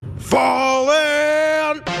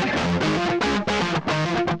falling.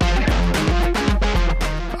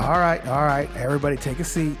 All right. Everybody take a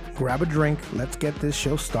seat, grab a drink. Let's get this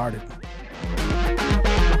show started.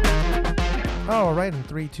 All right, in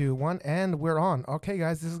 3, 2, 1, and we're on. Okay,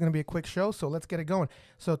 guys, this is going to be a quick show, so let's get it going.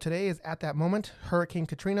 So today is At That Moment, Hurricane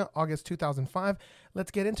Katrina, August 2005.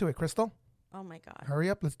 Let's get into it, Crystal. Oh, my God. Hurry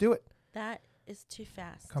up, let's do it. That is too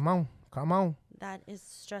fast. Come on. That is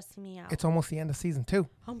stressing me out. It's almost the end of season 2.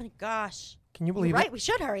 Oh, my gosh. Can you believe You're right, it? we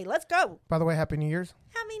should hurry. Let's go. By the way, Happy New Year's.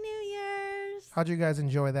 Happy New Year's. How'd you guys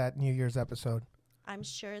enjoy that New Year's episode? I'm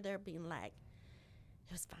sure they're being like,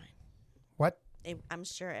 it was fine. What? I'm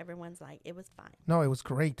sure everyone's like, it was fine. No, it was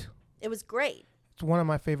great. It was great. It's one of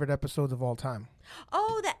my favorite episodes of all time.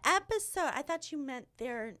 Oh, the episode. I thought you meant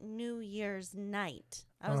their New Year's night.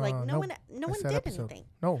 I was like, no one did episode. anything.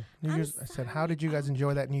 No, New Year's. I said, how did you guys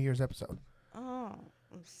enjoy that New Year's episode? Oh,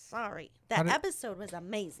 I'm sorry. That episode was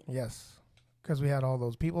amazing. Yes, because we had all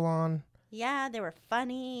those people on. Yeah, they were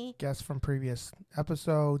funny. Guests from previous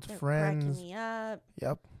episodes, They're friends. cracking me up.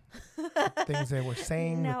 Yep. Things they were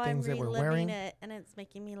saying, the things they were wearing. It, and it's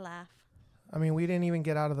making me laugh. I mean, we didn't even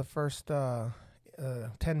get out of the first 10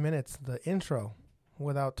 minutes, the intro,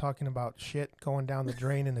 without talking about shit going down the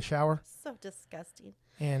drain in the shower. So disgusting.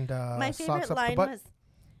 And my favorite line was,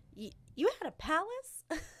 you had a palace?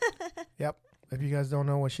 Yep. If you guys don't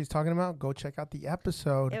know what she's talking about, go check out the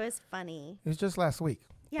episode. It was funny. It was just last week.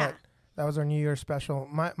 Yeah. But that was our New Year's special.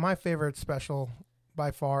 My favorite special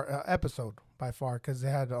by far, episode by far, because they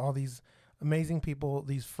had all these amazing people,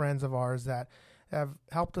 these friends of ours that have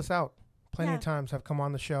helped us out plenty of times, have come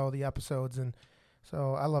on the show, the episodes, and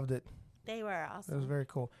so I loved it. They were awesome. It was very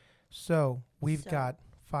cool. So we've got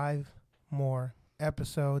 5 more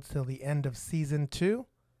episodes till the end of season 2.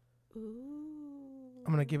 Ooh.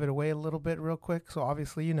 I'm going to give it away a little bit real quick. So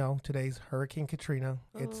obviously, you know, today's Hurricane Katrina.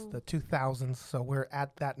 Ooh. It's the 2000s. So we're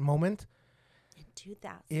at that moment. In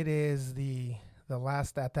 2000. It is the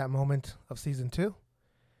last At That Moment of season 2.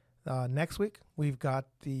 Next week, we've got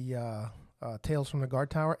the Tales from the Guard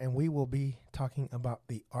Tower, and we will be talking about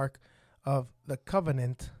the Ark of the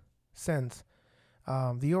Covenant, since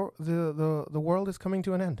the world is coming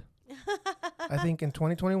to an end. I think in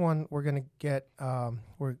 2021 we're gonna get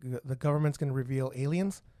the government's gonna reveal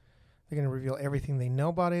aliens. They're gonna reveal everything they know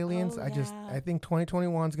about aliens. Oh, I think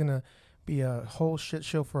 2021 is gonna be a whole shit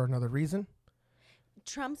show for another reason.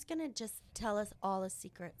 Trump's gonna just tell us all the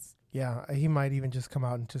secrets. Yeah, he might even just come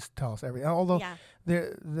out and just tell us everything. Although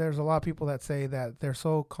there's a lot of people that say that they're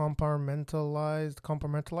so compartmentalized.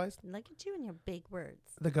 Look at you and your big words.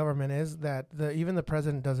 The government is that even the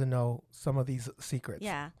president doesn't know some of these secrets.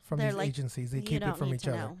 Yeah, from these agencies, they keep it from each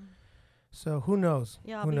other. Know. So who knows?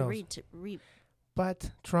 Yeah, who knows?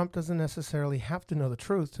 But Trump doesn't necessarily have to know the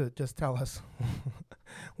truth to just tell us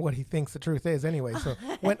what he thinks the truth is anyway. So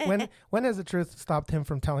when has the truth stopped him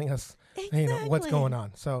from telling us what's going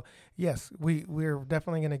on? So yes, we're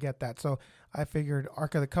definitely going to get that. So I figured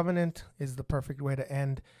Ark of the Covenant is the perfect way to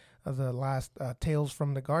end the last Tales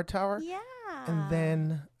from the Guard Tower. Yeah. And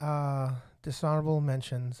then dishonorable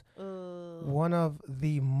mentions. Ooh. One of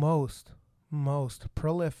the most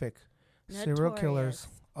prolific serial killers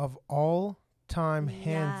of all time,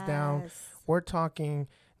 hands down. We're talking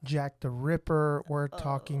Jack the Ripper. We're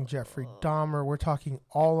talking Jeffrey Dahmer. We're talking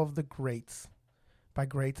all of the greats. By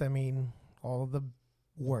greats, I mean all of the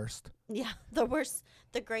worst. Yeah, the worst,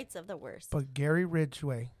 the greats of the worst. But Gary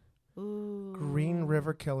Ridgway, Ooh. Green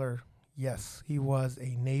River Killer, yes, he was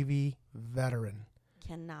a Navy veteran.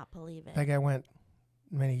 Cannot believe it. That guy went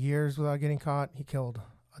many years without getting caught. He killed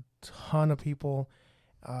a ton of people.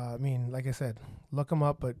 I mean, like I said, look him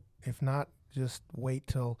up, but if not, just wait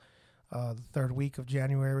till the 3rd week of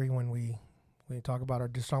January when we talk about our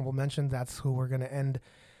dishonorable mentions. That's who we're going to end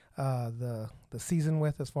the season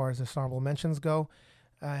with as far as dishonorable mentions go.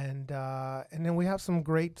 And then we have some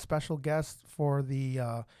great special guests for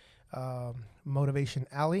the Motivation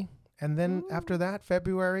Alley. And then after that,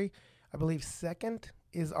 February, I believe 2nd,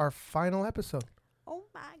 is our final episode. Oh,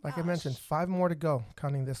 my gosh. Like I mentioned, 5 more to go,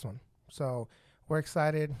 counting this one. So we're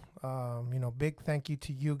excited. Big thank you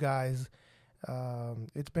to you guys.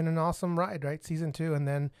 It's been an awesome ride, right? Season 2. And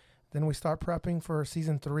then we start prepping for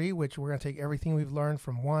season 3, which we're going to take everything we've learned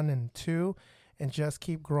from 1 and 2 and just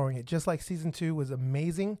keep growing it. Just like season 2 was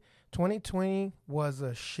amazing. 2020 was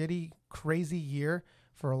a shitty, crazy year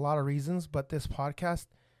for a lot of reasons, but this podcast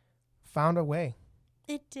found a way.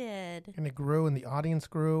 It did. And it grew, and the audience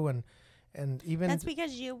grew, and even... That's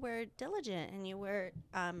because you were diligent, and you were,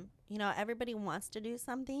 everybody wants to do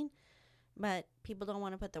something, but people don't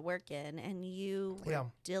want to put the work in, and you were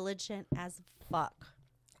diligent as fuck.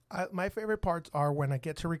 My favorite parts are when I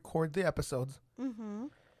get to record the episodes. Mm-hmm.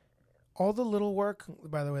 All the little work,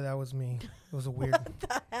 by the way, that was me. It was a weird. What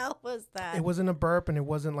the hell was that? It wasn't a burp and it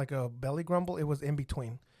wasn't like a belly grumble. It was in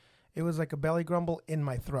between. It was like a belly grumble in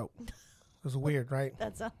my throat. It was weird, right?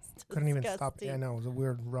 That sounds disgusting. Couldn't even stop. Yeah, I know. It was a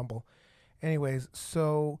weird rumble. Anyways,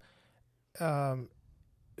 so, like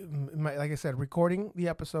I said, recording the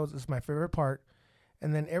episodes is my favorite part.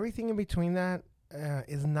 And then everything in between that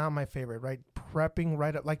is not my favorite, right? Prepping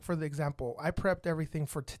right up. Like, for the example, I prepped everything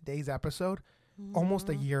for today's episode almost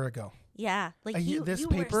a year ago. Yeah, like you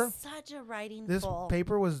paper, were such a writing This fool.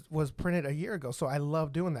 paper was printed a year ago, so I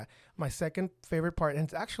love doing that. My second favorite part, and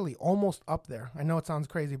it's actually almost up there. I know it sounds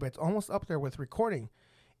crazy, but it's almost up there with recording,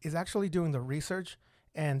 is actually doing the research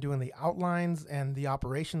and doing the outlines and the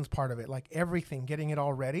operations part of it, like everything, getting it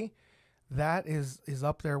all ready. That is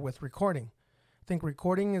up there with recording. I think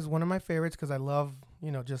recording is one of my favorites because I love,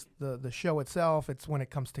 just the show itself. It's when it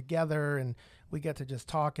comes together and we get to just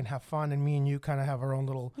talk and have fun, and me and you kind of have our own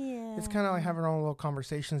little, it's kind of like having our own little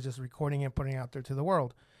conversations, just recording and putting it out there to the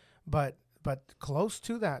world. But close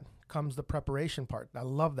to that comes the preparation part. I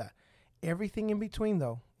love that. Everything in between,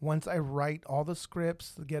 though, once I write all the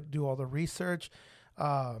scripts, do all the research,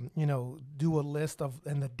 do a list of,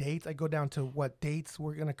 and the dates, I go down to what dates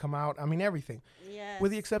we're going to come out. I mean, everything. Yes.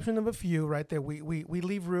 With the exception of a few, right, that we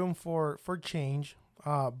leave room for change.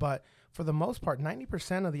 But for the most part,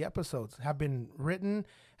 90% of the episodes have been written,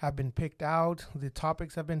 have been picked out. The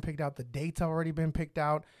topics have been picked out. The dates have already been picked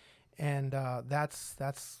out. And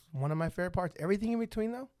that's one of my favorite parts. Everything in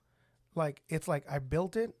between, though, it's like I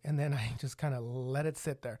built it and then I just kind of let it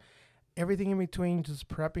sit there. Everything in between, just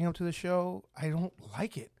prepping up to the show, I don't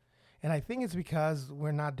like it. And I think it's because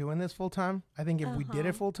we're not doing this full time. I think if we did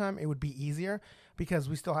it full time, it would be easier because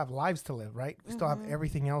we still have lives to live, right? We still have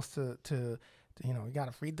everything else to you got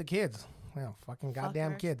to feed the kids. Fucking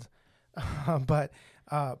goddamn kids. But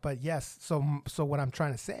yes. So what I'm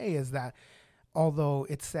trying to say is that although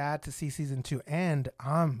it's sad to see season 2 end,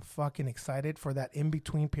 I'm fucking excited for that in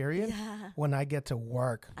between period when I get to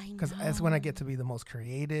work, because that's when I get to be the most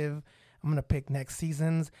creative. I'm going to pick next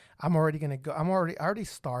seasons. I'm already going to go. I already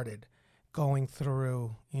started going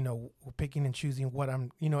through, picking and choosing what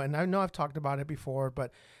I'm, and I know I've talked about it before,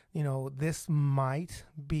 but, this might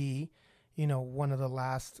be, one of the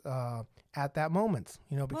last at that moment,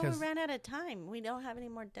 because we ran out of time. We don't have any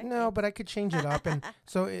more decades. No, but I could change it up. And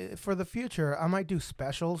so for the future, I might do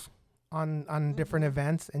specials on different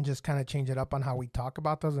events and just kind of change it up on how we talk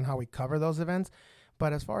about those and how we cover those events.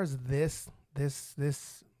 But as far as this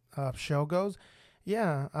show goes,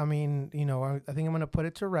 yeah, I mean, I think I'm going to put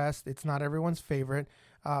it to rest. It's not everyone's favorite,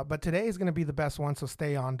 but today is going to be the best one. So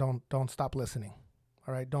stay on. Don't stop listening.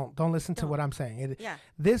 All right. Don't listen to what I'm saying.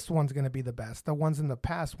 This one's going to be the best. The ones in the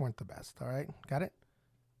past weren't the best. All right. Got it?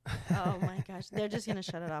 Oh my gosh. They're just going to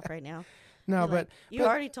shut it off right now. No, but you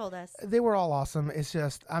already told us. They were all awesome. It's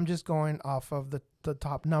just, I'm just going off of the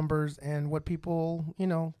top numbers and what people,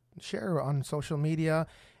 share on social media.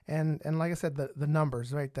 And like I said, the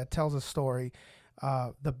numbers, right, that tells a story.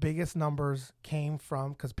 The biggest numbers came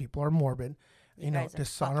from, because people are morbid,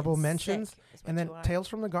 dishonorable mentions, and then Tales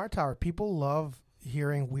from the Guard Tower. People love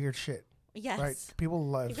hearing weird shit. Yes. Right? People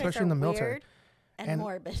love, especially in the military. And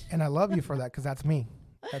morbid. And I love you for that, because that's me.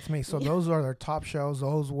 That's me. So those are their top shows.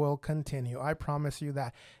 Those will continue. I promise you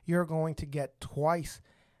that. You're going to get twice.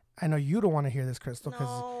 I know you don't want to hear this,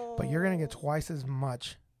 Crystal, but you're going to get twice as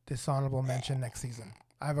much dishonorable mention next season.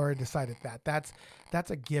 I've already decided that.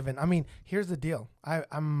 That's a given. I mean, here's the deal.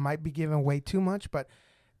 I might be giving way too much, but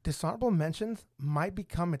dishonorable mentions might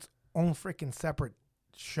become its own freaking separate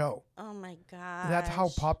show. Oh my god. That's how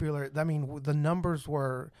popular. I mean, the numbers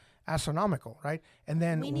were astronomical, right? And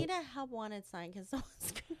then we need a help wanted sign, because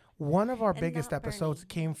one of our biggest episodes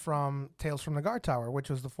came from Tales from the Guard Tower, which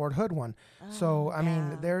was the Fort Hood one. So I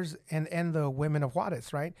mean, there's and the Women of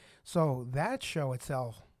Juarez, right? So that show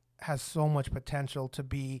itself has so much potential to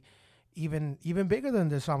be even bigger than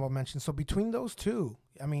this honorable mention. So between those two,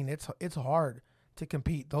 I mean, it's hard to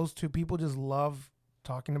compete. Those two people just love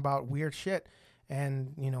talking about weird shit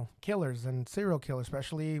and, killers and serial killers,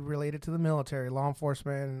 especially related to the military, law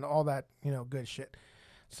enforcement, and all that, good shit.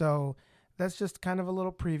 So that's just kind of a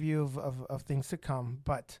little preview of things to come.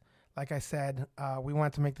 But like I said, we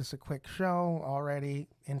wanted to make this a quick show already.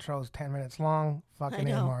 Intro's 10 minutes long. Fucking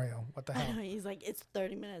A, Mario. What the hell? I know. He's like, it's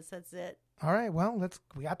 30 minutes. That's it. All right. Well,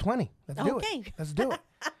 we got 20. Let's do it. Let's do it.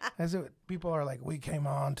 Let's do it. People are like, we came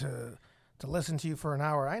on to listen to you for an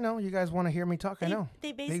hour. I know. You guys want to hear me talk. I know.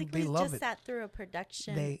 They basically just sat through a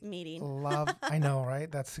production meeting. I know, right?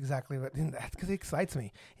 That's exactly what, that's because it excites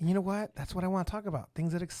me. And you know what? That's what I want to talk about.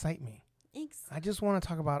 Things that excite me. I just want to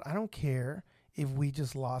talk about, I don't care if we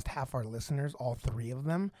just lost half our listeners, all 3 of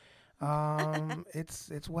them.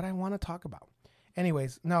 It's what I want to talk about.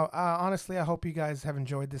 Anyways, no, honestly, I hope you guys have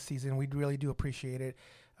enjoyed this season. We really do appreciate it.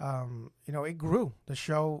 It grew. The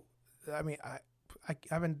show, I mean, I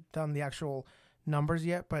haven't done the actual numbers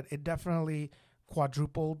yet, but it definitely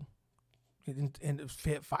quadrupled and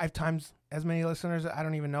fit 5 times as many listeners. I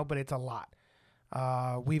don't even know, but it's a lot.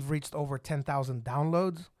 We've reached over 10,000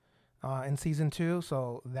 downloads in season 2,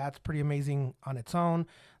 so that's pretty amazing on its own.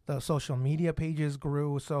 The social media pages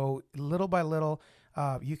grew, so little by little,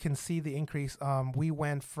 you can see the increase. We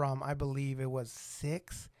went from, I believe it was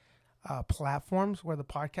 6 platforms where the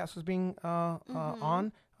podcast was being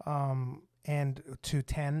on, and to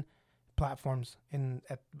 10 platforms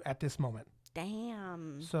at this moment.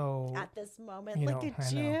 Damn. So at this moment, look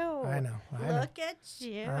at you. I know. Look at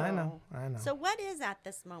you. I know. So what is at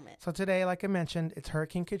this moment? So today, like I mentioned, it's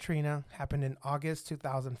Hurricane Katrina. Happened in August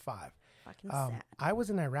 2005. Fucking sad. I was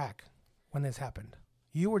in Iraq when this happened.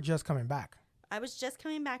 You were just coming back. I was just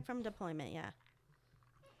coming back from deployment. Yeah.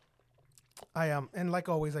 I am, and like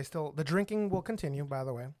always, the drinking will continue. By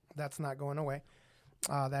the way, that's not going away.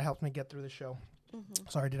 That helped me get through the show. Mm-hmm.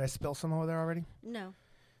 Sorry, did I spill some over there already? No.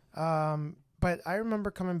 But I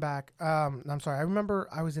remember coming back. I'm sorry. I remember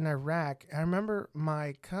I was in Iraq. I remember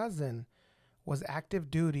my cousin was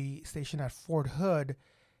active duty stationed at Fort Hood,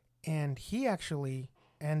 and he actually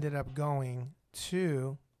ended up going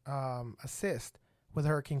to assist with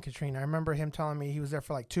Hurricane Katrina. I remember him telling me he was there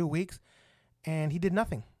for like 2 weeks, and he did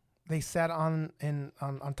nothing. They sat on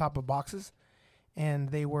top of boxes, and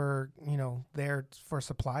they were there for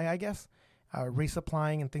supply, I guess.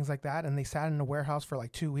 Resupplying and things like that, and they sat in a warehouse for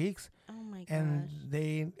like 2 weeks. Oh my gosh. And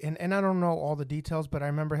I don't know all the details, but I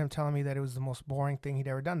remember him telling me that it was the most boring thing he'd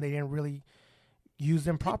ever done. They didn't really use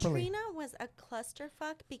them properly. Katrina was a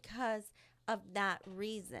clusterfuck because of that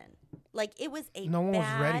reason. Like, it was a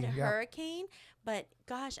bad hurricane, but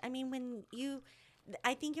gosh, I mean,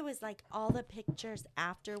 I think it was like all the pictures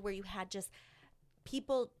after where you had just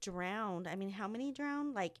people drowned. I mean, how many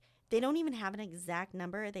drowned? Like, they don't even have an exact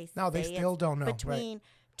number. They still don't know. Between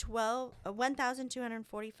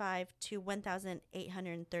 1,245 to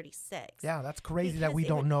 1,836. Yeah, that's crazy that we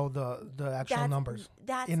don't know the actual numbers.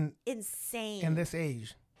 That's insane. In this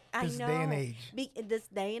age. This day and age. This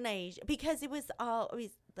day and age. Because it was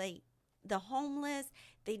always like the homeless.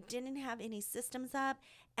 They didn't have any systems up.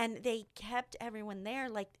 And they kept everyone there.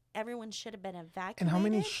 Like, everyone should have been evacuated. And how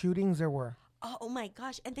many shootings there were? Oh my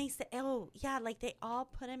gosh. And they said, like they all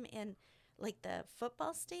put him in like the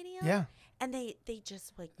football stadium. Yeah. And they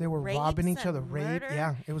just like they were robbing each other.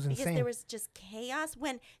 Yeah, it was insane. Because there was just chaos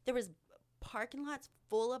when there was parking lots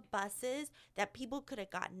full of buses that people could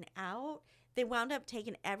have gotten out. They wound up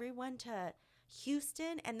taking everyone to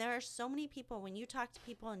Houston. And there are so many people, when you talk to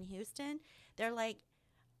people in Houston, they're like,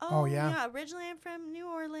 oh yeah, originally I'm from New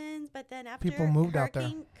Orleans, but then after people moved Hurricane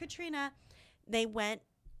out there. Katrina, they went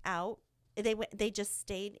out. They just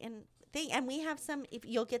stayed in thing, and we have some. If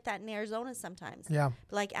you'll get that in Arizona sometimes. Yeah.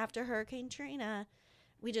 Like after Hurricane Katrina,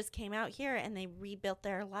 we just came out here and they rebuilt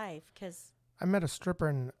their life because. I met a stripper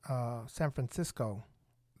in San Francisco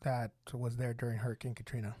that was there during Hurricane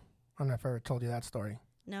Katrina. I don't know if I ever told you that story.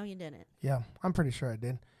 No, you didn't. Yeah, I'm pretty sure I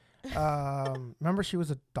did. Remember, she was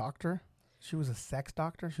a doctor. She was a sex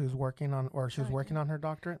doctor. She was working on her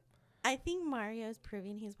doctorate. I think Mario is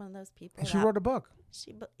proving he's one of those people. And she wrote a book.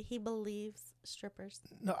 He believes strippers.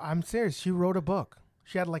 No, I'm serious. She wrote a book.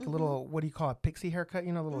 She had like a little, what do you call it, pixie haircut?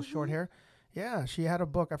 You know, the little short hair. Yeah, she had a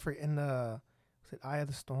book. I forget, in the, was it Eye of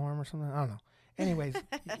the Storm or something? I don't know. Anyways,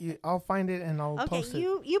 I'll find it and I'll post it.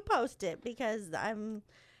 Okay, you post it because I'm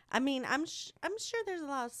sure there's a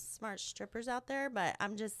lot of smart strippers out there, but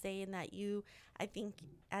I'm just saying that I think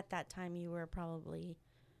at that time you were probably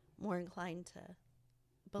more inclined to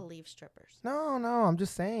believe strippers. No, I'm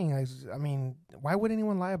just saying. I mean, why would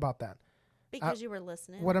anyone lie about that? Because you were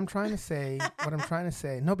listening. What I'm trying to say,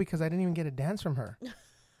 no, because I didn't even get a dance from her.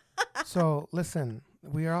 So listen,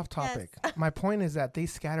 we are off topic. Yes. My point is that they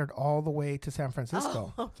scattered all the way to San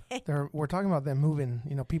Francisco. Oh, okay. We're talking about them moving,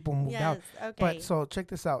 people moved out. Okay. But so check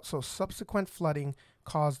this out. So subsequent flooding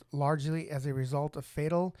caused largely as a result of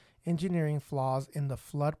fatal engineering flaws in the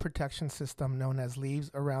flood protection system known as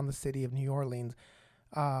levees around the city of New Orleans.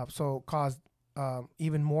 So caused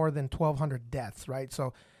even more than 1,200 deaths, right?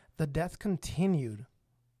 So the deaths continued.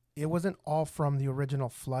 It wasn't all from the original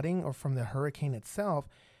flooding or from the hurricane itself.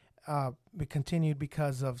 It continued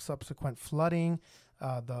because of subsequent flooding,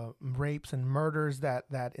 the rapes and murders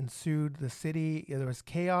that ensued the city. There was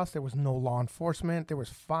chaos. There was no law enforcement. There was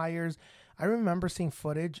fires. I remember seeing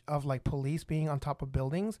footage of like police being on top of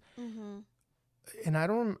buildings, and I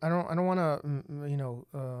don't want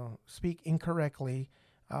to speak incorrectly,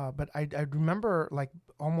 but I remember like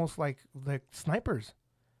almost like the snipers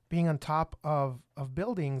being on top of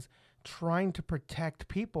buildings trying to protect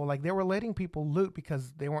people. Like they were letting people loot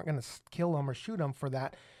because they weren't going to kill them or shoot them for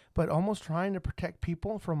that, but almost trying to protect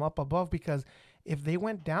people from up above, because if they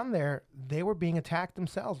went down there, they were being attacked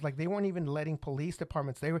themselves. Like they weren't even letting police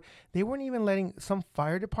departments. They weren't even letting some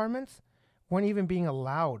fire departments weren't even being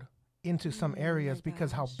allowed into some areas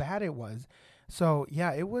because how bad it was. So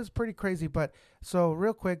yeah, it was pretty crazy. But so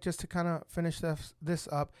real quick, just to kind of finish this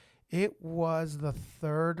up, it was the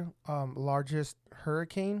third largest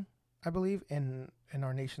hurricane, I believe, in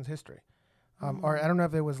our nation's history. Or I don't know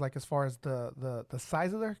if it was like as far as the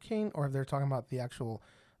size of the hurricane, or if they're talking about the actual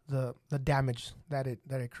the damage that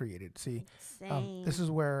it created. See, this is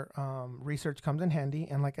where research comes in handy,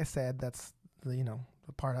 and like I said, that's the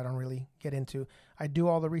part I don't really get into. I do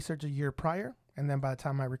all the research a year prior, and then by the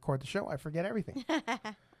time I record the show, I forget everything.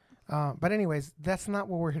 But anyways, that's not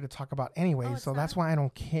what we're here to talk about anyway, so that's why I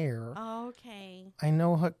don't care. Okay. I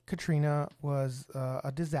know Katrina was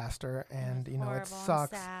a disaster, and it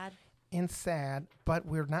sucks. Sad, but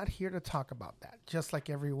we're not here to talk about that. Just like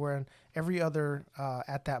every other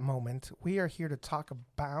at that moment, we are here to talk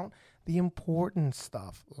about the important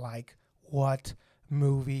stuff, like what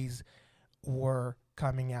movies were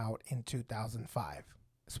coming out in 2005,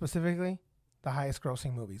 specifically the highest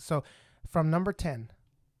grossing movies. So from number 10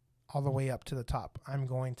 all the way up to the top, I'm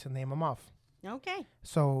going to name them off. Okay.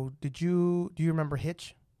 So do you remember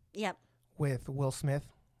Hitch? Yep. With Will Smith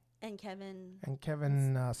and Kevin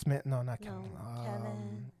Smith. No, not Kevin.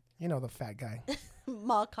 Kevin. The fat guy.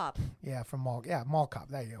 Mall Cop. Yeah, from Mall Cop.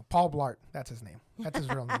 There you go. Paul Blart. That's his name. That's his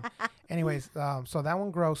real name. Anyways, so that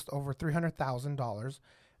one grossed over $300,000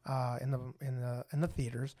 in the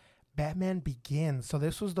theaters. Batman Begins. So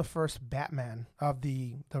this was the first Batman of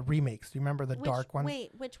the remakes. Do you remember the dark one?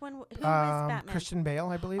 Wait, which one? Who was Batman? Christian Bale,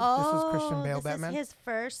 I believe. Oh, this is Christian Bale Batman. This is his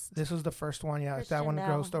first. This was the first one. Yeah, Christian that one Bale.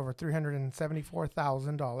 grossed over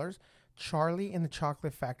 $374,000. Charlie in the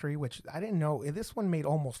Chocolate Factory, which I didn't know. This one made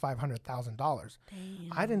almost $500,000.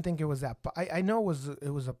 I didn't think it was that. I know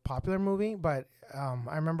it was a popular movie, but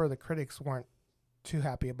I remember the critics weren't too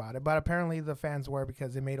happy about it. But apparently the fans were,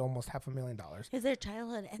 because it made almost $500,000. Is their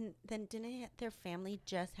childhood, and then didn't their family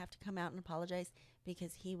just have to come out and apologize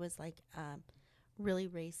because he was like really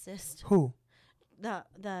racist? Who?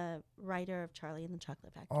 The writer of Charlie and the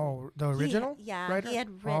Chocolate Factory. Oh, the original? Writer? He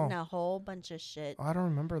had written a whole bunch of shit. I don't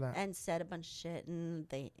remember that. And said a bunch of shit, and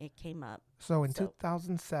it came up. So in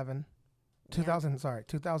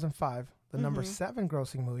 2005, the number 7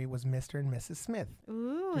 grossing movie was Mr. and Mrs. Smith.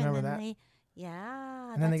 Ooh, remember that?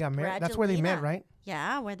 And then they got married. That's where they met, right?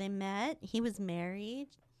 Yeah, where they met. He was married.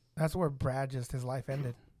 That's where his life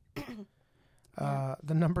ended.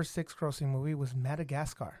 The number 6 grossing movie was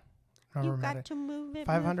Madagascar. You got to move it.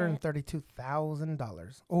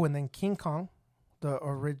 $532,000. Oh, and then King Kong, the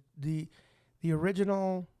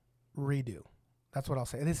original redo. That's what I'll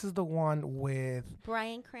say. This is the one with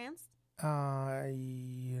Bryan Cranston.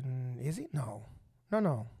 Is he? No.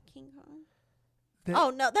 King Kong.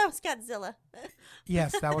 No, that was Godzilla.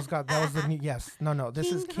 Yes, that was That was the new. Yes, no.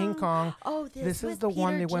 This is King Kong. Oh, this is the Peter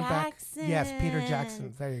one they went Jackson. back. Yes, Peter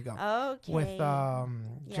Jackson. There you go. Okay. With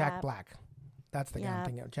Jack Black. That's the guy I'm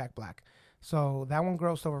thinking of, Jack Black. So that one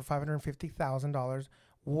grossed over $550,000.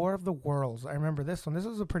 War of the Worlds. I remember this one. This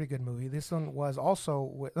was a pretty good movie. This one was also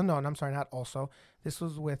with. No, I'm sorry, not also. This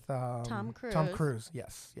was with Tom Cruise. Tom Cruise.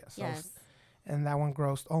 Yes. And that one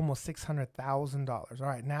grossed almost $600,000. All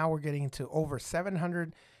right, now we're getting into over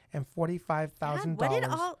 $745,000.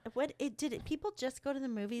 Did people just go to the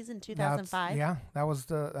movies in 2005? That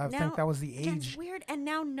was I think that was the age. That's weird, and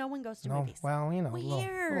now no one goes to movies. Well,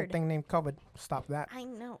 little thing named COVID stopped that. I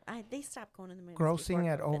know. They stopped going to the movies. Grossing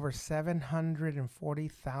at over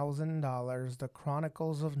 $740,000. The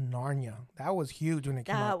Chronicles of Narnia. That was huge when it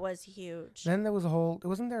came out. That was huge. Then there was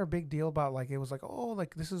wasn't there a big deal about it was like, oh,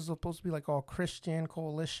 like this is supposed to be like all Christian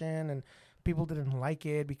coalition, and people didn't like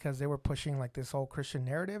it because they were pushing like this whole Christian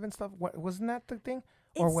narrative and stuff. Wasn't that the thing?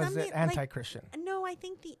 Or was it anti-Christian? No, I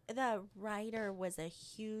think the writer was a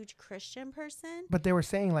huge Christian person. But they were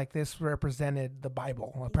saying like this represented the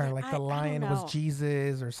Bible. Apparently, the lion was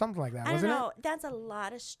Jesus or something like that, wasn't it? I don't know. That's a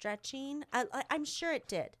lot of stretching. I'm sure it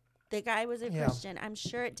did. The guy was a Christian. I'm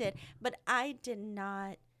sure it did. But I did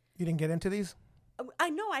not. You didn't get into these? I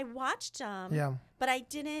know. I watched them. Yeah. But I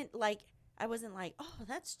didn't I wasn't like, oh,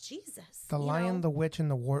 that's Jesus. The Lion, the Witch, and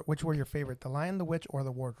the Which were your favorite? The Lion, the Witch, or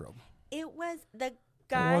the Wardrobe? It was the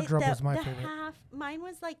guy, wardrobe the, was my the favorite. mine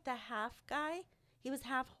was like the half guy. He was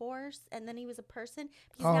half horse, and then he was a person.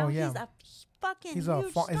 Because Oh, now yeah. he's a fucking He's huge a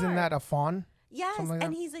fawn. star. Isn't that a fawn? Yes, something like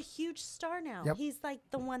and that? he's a huge star now. Yep. He's like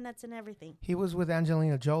the one that's in everything. He was with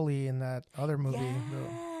Angelina Jolie in that other movie,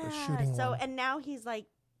 the shooting So one. and now he's like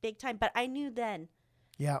big time. But I knew then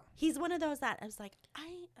Yeah, he's one of those that I was like,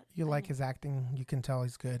 you I like know. his acting. You can tell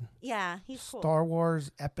he's good. Yeah, he's cool. Star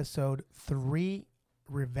Wars Episode 3,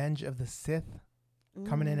 Revenge of the Sith,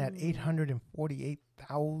 coming in at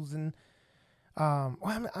 848,000.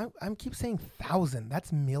 I keep saying thousand.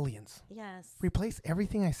 That's millions. Yes. Replace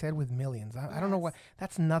everything I said with millions. I don't know what.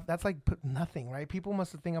 That's not. That's like nothing, right? People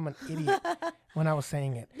must think I'm an idiot when I was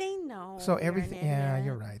saying it. They know. So you're an everything. Yeah, idiot.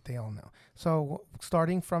 you're right. They all know. So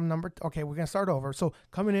starting from number. Okay, we're gonna start over. So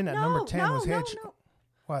coming in at number 10 was Hitch. No,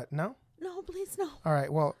 What? No. no, please no. All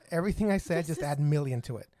right. Well, everything I said, This just is- add million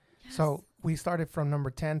to it. So we started from number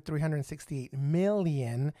 10, 368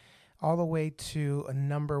 million, all the way to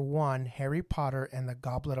number 1, Harry Potter and the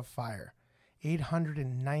Goblet of Fire,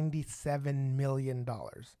 $897 million. Damn.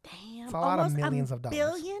 It's a lot of almost millions of dollars.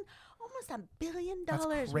 Almost $1 billion That's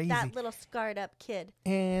with crazy. that little scarred up kid.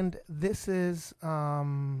 And this is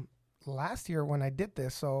last year when I did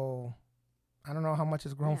this, so I don't know how much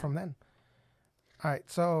has grown Yeah. from then. All right,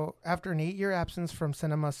 so after an 8-year absence from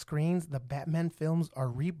cinema screens, the Batman films are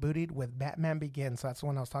rebooted with Batman Begins. So that's the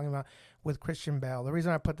one I was talking about with Christian Bale. The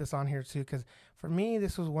reason I put this on here too, because for me,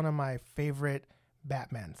 this was one of my favorite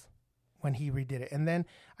Batmans when he redid it. And then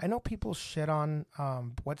I know people shit on,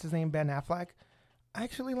 what's his name, Ben Affleck. I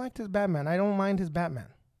actually liked his Batman. I don't mind his Batman.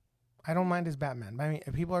 I mean,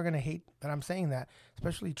 people are going to hate that I'm saying that,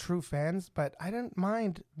 especially true fans, but I didn't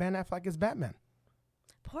mind Ben Affleck as Batman.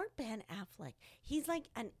 Poor Ben Affleck. He's like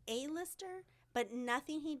an A-lister, but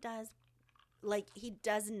nothing he does, like, he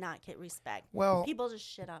does not get respect. Well, People just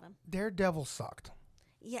shit on him. Daredevil sucked.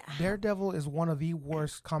 Yeah. Daredevil is one of the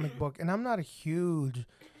worst comic book, and I'm not a huge.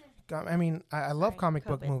 I mean, I love Sorry, comic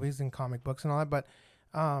book COVID. movies and comic books and all that, but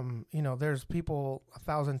you know, there's people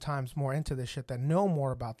 1,000 times more into this shit that know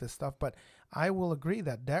more about this stuff. But I will agree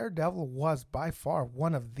that Daredevil was by far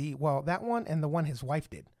one of the that one and the one his wife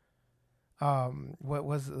did. What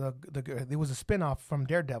was it was a spinoff from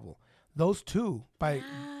Daredevil. Those two by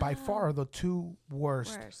far are the two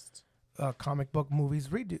worst. Comic book movies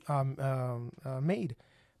made,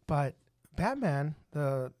 but Batman,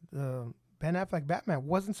 the Ben Affleck Batman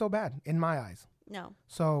wasn't so bad in my eyes. No.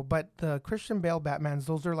 So, but the Christian Bale Batmans,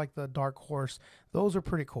 those are like the dark horse. Those are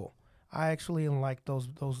pretty cool. I actually like those.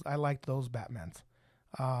 I liked those Batmans,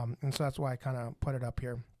 and so that's why I kind of put it up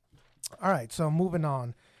here. All right, so moving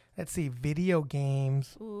on. Let's see, video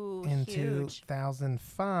games. Ooh, In huge.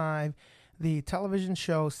 2005, the television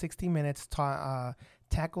show 60 Minutes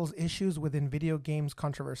tackles issues within video games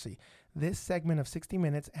controversy. This segment of 60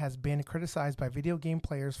 Minutes has been criticized by video game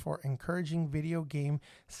players for encouraging video game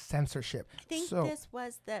censorship. I think this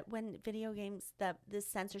was that when video games, this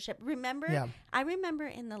censorship. Remember? Yeah. I remember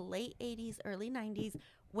in the late 80s, early 90s,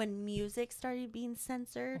 when music started being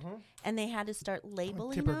censored and they had to start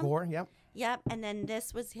labeling Tipper them. Gore, yep. Yep. And then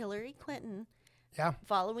this was Hillary Clinton Yeah.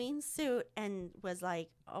 following suit and was like,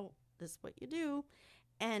 oh, this is what you do.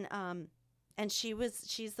 And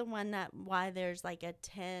she's the one that why there's like a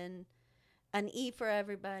 10, an E for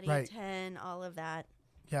everybody, Right. 10, all of that.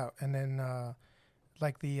 Yeah, and then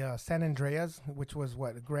like the San Andreas, which was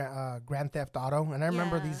Grand Theft Auto, and I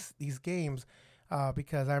remember Yeah. these games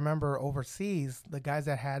because I remember overseas the guys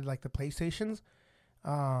that had like the PlayStations,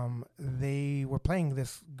 they were playing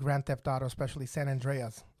this Grand Theft Auto, especially San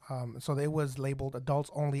Andreas. So it was labeled adults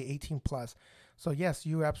only 18 plus. So yes,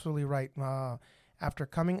 you're absolutely right. After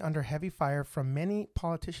coming under heavy fire from many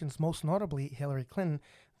politicians, most notably Hillary Clinton,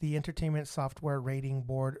 the Entertainment Software Rating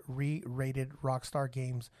Board re-rated Rockstar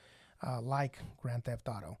games like Grand Theft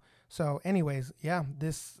Auto. So anyways, yeah,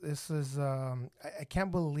 this is, I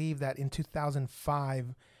can't believe that in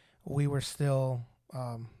 2005 we were still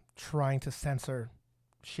trying to censor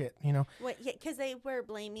shit, you know? Well, yeah, because they were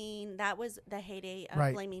blaming, that was the heyday of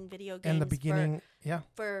Right. blaming video games In the beginning,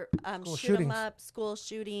 for School shoot 'em shootings. up, school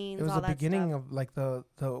shootings, it was all the that beginning stuff. of like the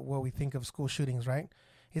what we think of school shootings, right?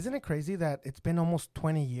 Isn't it crazy that it's been almost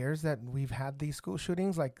 20 years that we've had these school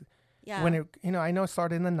shootings? Like Yeah. when it, I know it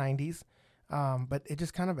started in the 90s, but it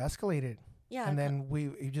just kind of escalated. Yeah. And then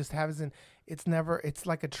it just hasn't, it's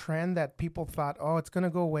like a trend that people thought, oh, it's going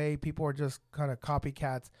to go away. People are just kind of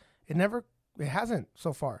copycats. It hasn't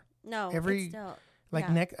so far. no, every- it's still, Like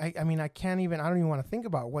yeah. I don't even want to think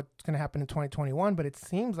about what's going to happen in 2021, but it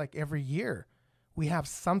seems like every year we have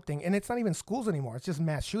something, and it's not even schools anymore. It's just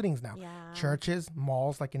mass shootings now. Yeah. Churches,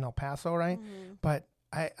 malls, like in El Paso, right? Mhm. But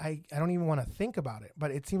I don't even want to think about it.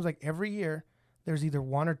 But it seems like every year there's either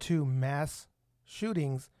one or two mass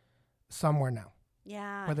shootings somewhere now.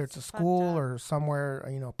 Yeah. Whether it's a school or somewhere,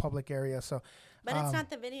 public area. So, but it's not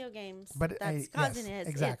the video games but that's causing it.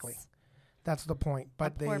 Exactly. It's that's the point.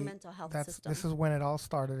 But poor mental health system. This is when it all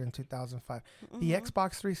started in 2005. The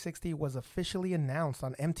Xbox 360 was officially announced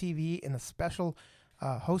on MTV in a special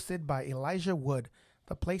hosted by Elijah Wood.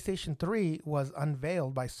 The PlayStation 3 was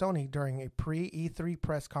unveiled by Sony during a pre-E3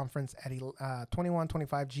 press conference at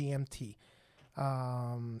 21:25 GMT.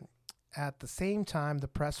 At the same time, the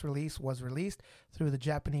press release was released through the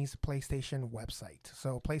Japanese PlayStation website.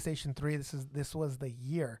 So PlayStation 3, this was the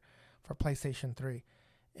year for PlayStation 3.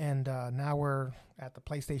 And now we're at the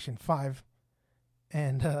PlayStation 5,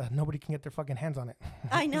 and nobody can get their fucking hands on it.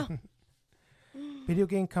 I know. Video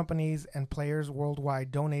game companies and players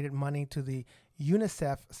worldwide donated money to the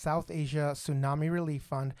UNICEF South Asia Tsunami Relief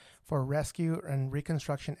Fund for rescue and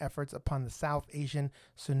reconstruction efforts upon the South Asian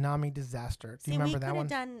tsunami disaster. Do you remember that one? We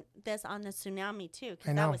could have done this on the tsunami too, because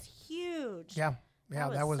I know. that was huge. Yeah,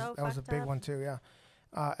 that was a big one too. Yeah.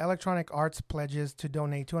 Electronic Arts pledges to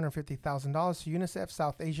donate $250,000 to UNICEF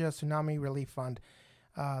South Asia Tsunami Relief Fund.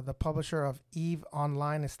 The publisher of EVE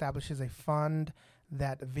Online establishes a fund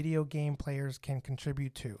that video game players can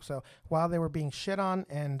contribute to. So while they were being shit on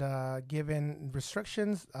and given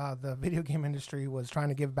restrictions, the video game industry was trying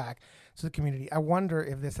to give back to the community. I wonder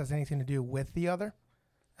if this has anything to do with the other.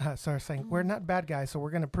 So they're saying, we're not bad guys, so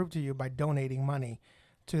we're going to prove to you by donating money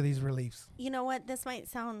to these reliefs. You know what? This might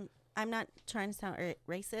sound, I'm not trying to sound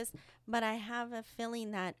racist, but I have a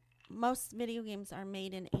feeling that most video games are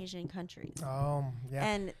made in Asian countries. Oh, yeah.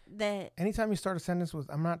 And anytime you start a sentence with,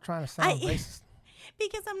 I'm not trying to sound racist.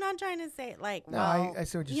 Because I'm not trying to say like, no, well, I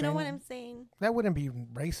see what you're saying. You know what I'm saying? That wouldn't be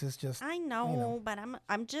racist. Just I know, but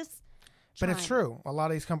I'm just. But it's true. A lot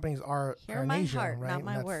of these companies are in Asia, heart, right? not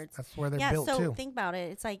my words. That's where they're built too. too. So think about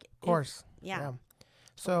it. It's like, of course, yeah.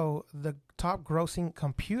 So the top grossing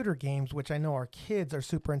computer games, which I know our kids are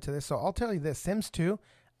super into this. So I'll tell you this: Sims 2.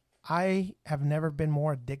 I have never been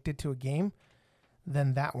more addicted to a game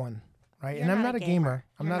than that one, right? You're and I'm not a gamer.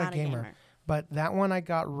 I'm You're not a gamer. But that one I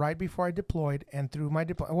got right before I deployed, and through my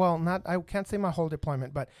I can't say my whole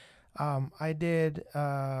deployment, but I did,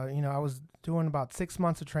 I was doing about 6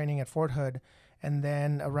 months of training at Fort Hood, and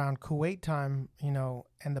then around Kuwait time,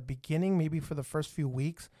 and the beginning, maybe for the first few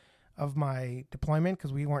weeks of my deployment,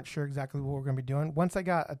 because we weren't sure exactly what we were going to be doing. Once I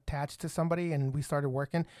got attached to somebody and we started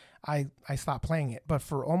working, I stopped playing it. But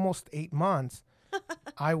for almost 8 months,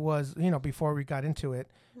 I was, before we got into it,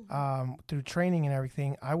 through training and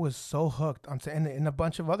everything, I was so hooked on, and a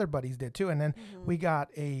bunch of other buddies did too. And then we got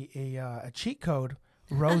a cheat code,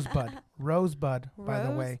 Rosebud, by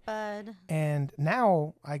the way. And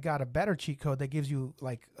now I got a better cheat code that gives you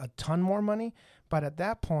like a ton more money. But at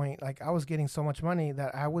that point, like, I was getting so much money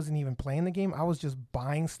that I wasn't even playing the game. I was just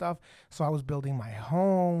buying stuff. So I was building my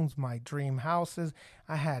homes, my dream houses.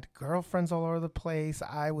 I had girlfriends all over the place.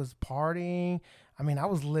 I was partying. I mean, I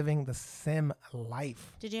was living the sim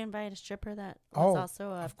life. Did you invite a stripper that was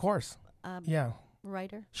also of course.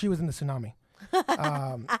 Writer? She was in the tsunami.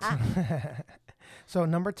 So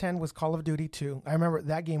number 10 was Call of Duty 2. I remember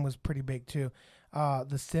that game was pretty big too.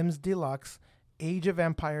 The Sims Deluxe, Age of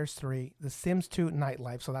Empires 3, The Sims 2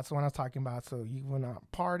 Nightlife. So that's the one I was talking about. So you went out,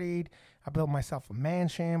 partied. I built myself a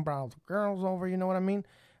mansion, brought all the girls over. You know what I mean?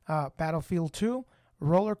 Battlefield 2,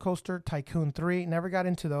 Roller Coaster Tycoon 3. Never got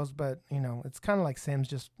into those, but it's kind of like Sims,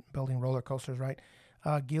 just building roller coasters, right?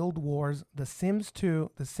 Guild Wars, The Sims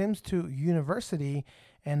 2, The Sims 2 University,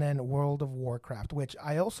 and then World of Warcraft, which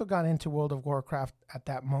I also got into World of Warcraft at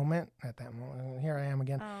that moment. Here I am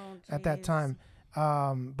again. At that time.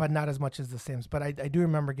 But not as much as The Sims. But I do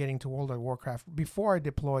remember getting to World of Warcraft. Before I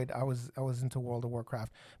deployed, I was into World of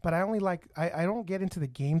Warcraft. But I only I don't get into the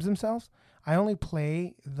games themselves. I only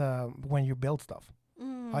play when you build stuff.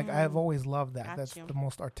 Like, I've always loved that. That's the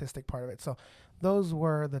most artistic part of it. So those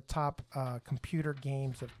were the top computer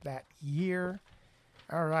games of that year.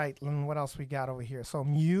 All right, and what else we got over here? So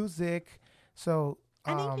music. So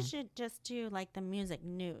I think you should just do like the music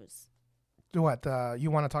news. What,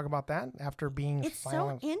 you want to talk about that after being It's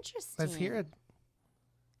so interesting. Let's hear it.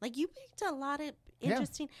 Like, you picked a lot of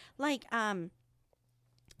interesting, like,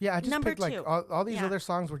 yeah, I just number picked like 2. all these other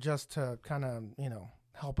songs were just to kind of,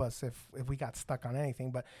 help us if we got stuck on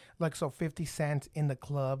anything. But like, so 50 Cent, In the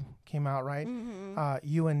Club came out, right?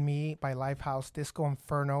 You and Me by Lifehouse, Disco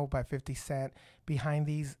Inferno by 50 Cent, Behind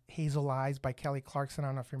These Hazel Eyes by Kelly Clarkson. I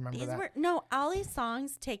don't know if you remember that. All these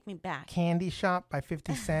songs take me back. Candy Shop by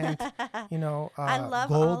 50 Cent, I love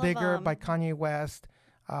Gold all Digger of them. by Kanye West,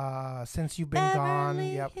 Since You've Been Beverly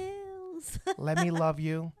Gone. Yep. Hills. songs. Let Me Love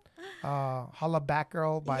You, Holla Back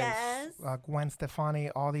Girl by Yes. Gwen Stefani.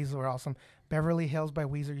 All these were awesome. Beverly Hills by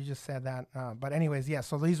Weezer. You just said that. But anyways, yeah.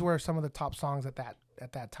 So these were some of the top songs at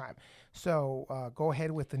that time. So go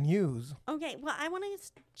ahead with the news. Okay, well, I want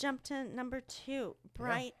to jump to number 2,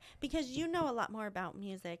 Bright, because you know a lot more about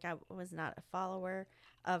music. I was not a follower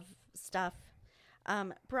of stuff.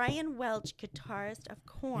 Brian Welch, guitarist of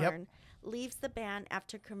Korn, leaves the band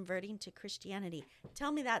after converting to Christianity.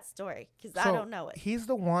 Tell me that story, because I don't know it. He's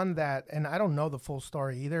the one that, and I don't know the full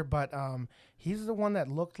story either, but he's the one that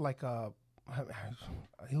looked like a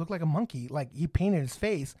monkey. Like he painted his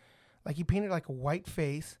face, like he painted like a white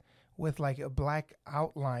face with like a black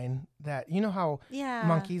outline. That, you know how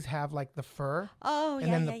monkeys have like the fur. Oh,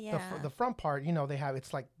 and then the front part, you know, they have,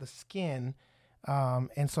 it's like the skin,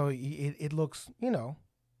 and so it looks, you know.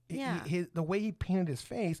 The way he painted his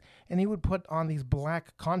face, and he would put on these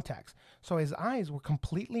black contacts. So his eyes were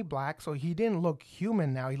completely black, so he didn't look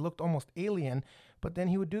human now. He looked almost alien. But then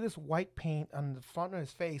he would do this white paint on the front of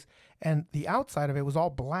his face, and the outside of it was all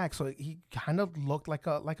black. So he kind of looked like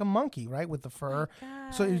a monkey, right, with the fur.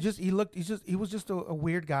 So he was just a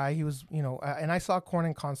weird guy. He was, you know, and I saw Korn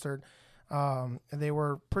in concert. They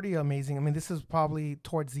were pretty amazing. I mean, this is probably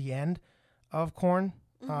towards the end of Korn.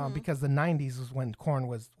 Because the 90s was when Korn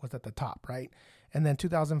was at the top, right? And then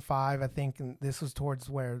 2005, I think, and this was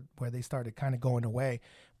towards where they started kind of going away.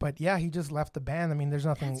 But yeah, he just left the band. I mean, there's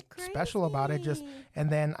nothing special about it.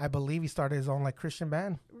 And then I believe he started his own like Christian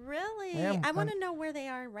band. Really? Yeah, I want to know where they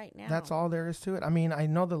are right now. That's all there is to it. I mean, I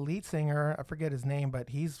know the lead singer, I forget his name, but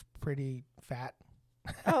he's pretty fat.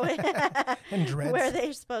 Oh, and dreads. Where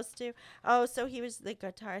they're supposed to. Oh, so he was the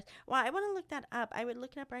guitarist. Well, I want to look that up. I would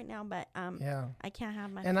look it up right now, but I can't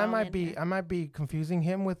have my. And phone I might be confusing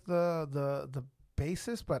him with the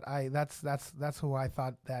bassist, but that's who I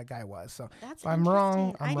thought that guy was. So that's if I'm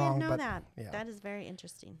wrong. I wrong, didn't know but, that. Yeah. That is very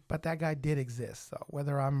interesting. But that guy did exist. So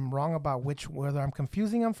whether I'm wrong about whether I'm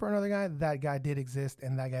confusing him for another guy, that guy did exist,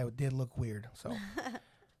 and that guy did look weird. So.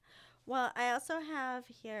 Well, I also have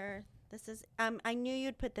here. This is I knew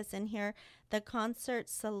you'd put this in here. The concert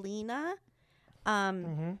Selena,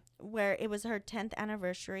 where it was her 10th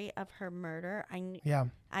anniversary of her murder.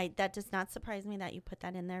 That does not surprise me that you put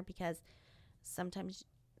that in there, because sometimes,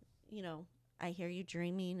 you know, I hear you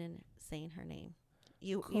dreaming and saying her name.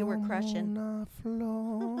 You were crushing.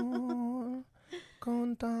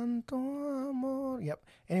 Con tanto amor. Yep.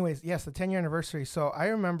 Anyways, yes, the 10-year anniversary. So I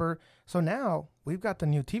remember. So now we've got the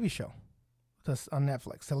new TV show, this on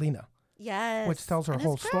Netflix, Selena. Yes. Which tells her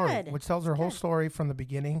whole story. Which tells her whole story from the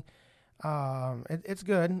beginning. It's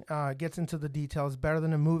good. Gets into the details better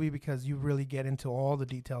than a movie, because you really get into all the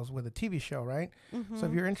details with a TV show, right? Mm-hmm. So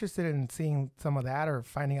if you're interested in seeing some of that or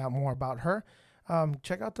finding out more about her,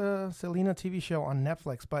 check out the Selena TV show on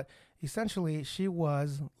Netflix. But essentially, she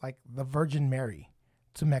was like the Virgin Mary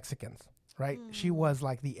to Mexicans, right? She was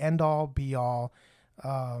like the end all be all.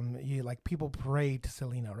 People prayed to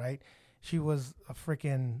Selena, right? She was a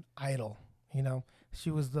freaking idol, you know.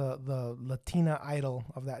 She was the Latina idol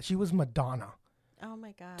of that. She was Madonna. Oh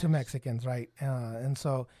my God. To Mexicans, right? And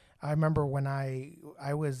so I remember when I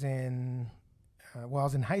was in I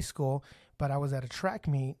was in high school, but I was at a track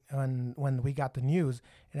meet when we got the news,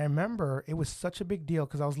 and I remember it was such a big deal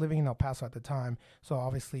because I was living in El Paso at the time. So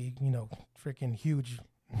obviously, you know, freaking huge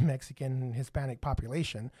Mexican Hispanic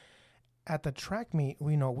population. At the track meet,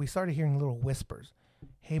 we started hearing little whispers.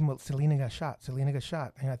 Hey, Selena got shot. Selena got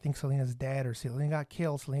shot. And I think Selena's dead, or Selena got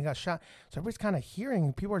killed. Selena got shot. So everybody's kind of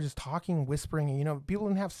hearing. People are just talking, whispering. And, you know, people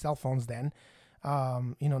didn't have cell phones then.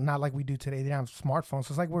 Not like we do today. They don't have smartphones.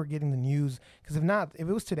 So it's like we're getting the news. Because if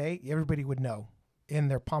it was today, everybody would know in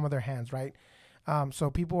their palm of their hands, right? So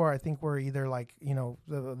people were either like, you know,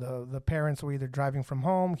 the parents were either driving from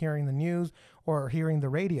home, hearing the news, or hearing the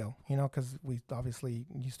radio, you know, because we obviously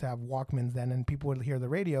used to have Walkmans then, and people would hear the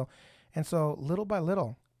radio. And so little by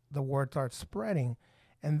little, the word starts spreading.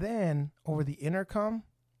 And then over the intercom,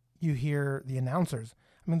 you hear the announcers.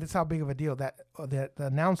 I mean, that's how big of a deal that the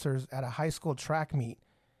announcers at a high school track meet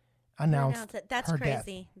announced it. That's her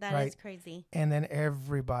crazy. Death, That is crazy. And then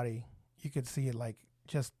everybody, you could see it, like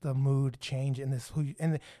just the mood change in this.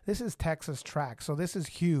 And this is Texas track, so this is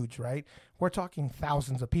huge, right? We're talking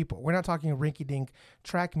thousands of people. We're not talking a rinky-dink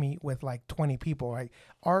track meet with like 20 people, right?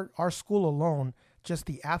 Our school alone, just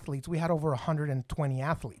the athletes, we had over 120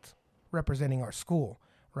 athletes representing our school,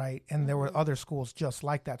 right? And there were other schools just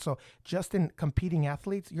like that. So just in competing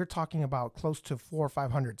athletes, you're talking about close to 400 or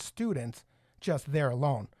 500 students just there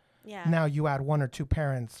alone. Yeah. Now you add one or two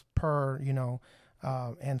parents per, you know,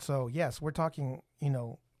 and so yes, we're talking, you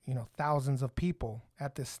know, thousands of people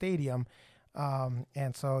at this stadium.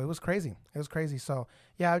 And so it was crazy. It was crazy. So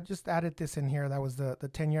yeah, I just added this in here. That was the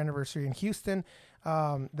 10-year anniversary in Houston.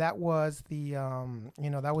 That was the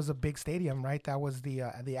that was a big stadium, right? That was the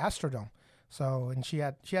Astrodome. So, and she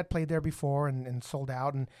had played there before and sold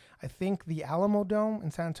out. And I think the Alamo Dome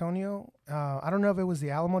in San Antonio, I don't know if it was the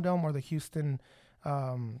Alamo Dome or the Houston,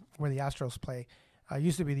 where the Astros play. It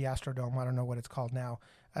used to be the Astrodome. I don't know what it's called now.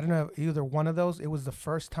 I don't know, either one of those. It was the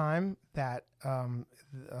first time that, I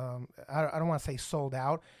don't want to say sold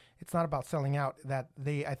out. It's not about selling out.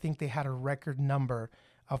 I think they had a record number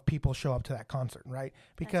of people show up to that concert, right?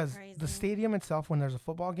 Because the stadium itself, when there's a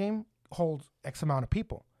football game, holds X amount of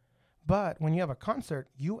people. But when you have a concert,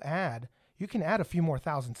 you can add a few more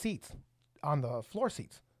thousand seats on the floor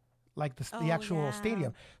seats, like the actual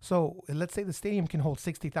stadium. So let's say the stadium can hold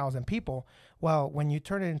 60,000 people. Well, when you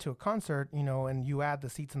turn it into a concert, and you add the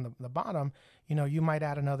seats in the bottom, you might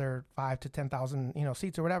add another 5 to 10,000,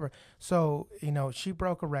 seats or whatever. So, she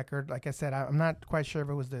broke a record. Like I said, I'm not quite sure if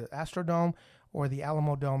it was the Astrodome or the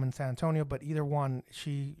Alamo Dome in San Antonio, but either one,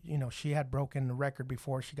 she had broken the record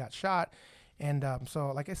before she got shot. And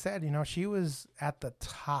so, like I said, she was at the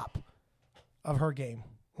top of her game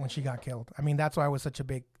when she got killed. I mean, that's why it was such a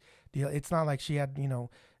big deal. It's not like she had,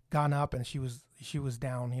 gone up and she was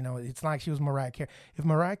down. It's not like she was Mariah Carey. If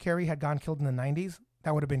Mariah Carey had gone killed in the 90s,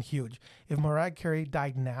 that would have been huge. If Mariah Carey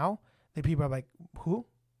died now, the people are like, who?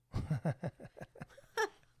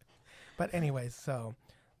 But anyways, so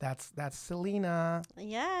that's Selena.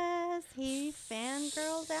 Yes, he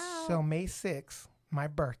fangirled out. So May 6th, my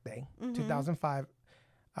birthday, 2005,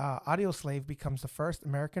 Audioslave becomes the first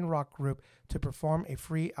American rock group to perform a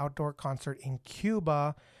free outdoor concert in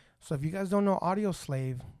Cuba. So if you guys don't know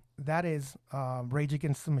Audioslave, that is Rage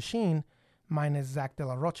Against the Machine minus Zach De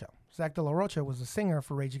La Rocha. Zach De La Rocha was the singer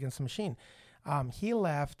for Rage Against the Machine. He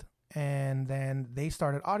left, and then they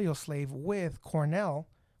started Audioslave with Cornell,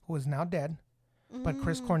 who is now dead. But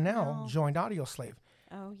Chris Cornell joined Audioslave.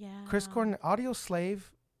 Oh, yeah. Audioslave,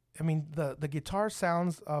 I mean, the guitar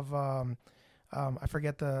sounds of, I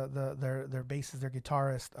forget their bassist, their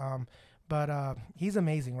guitarist, but he's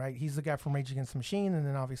amazing, right? He's the guy from Rage Against the Machine, and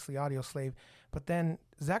then obviously Audioslave. But then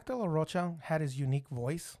Zach De La Rocha had his unique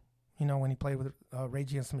voice, when he played with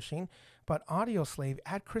Rage Against the Machine. But Audioslave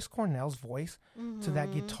add Chris Cornell's voice to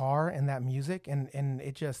that guitar and that music, and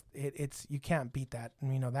it's you can't beat that.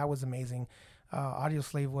 And, that was amazing.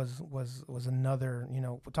 Audioslave was another,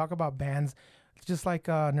 talk about bands just like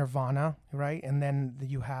Nirvana, right? And then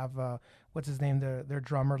you have what's his name? Their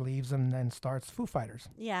drummer leaves and then starts Foo Fighters.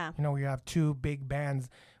 Yeah. You have two big bands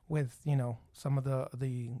with some of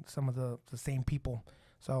the same people.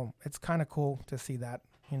 So it's kind of cool to see that.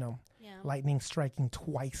 Lightning striking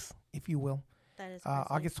twice, if you will. That is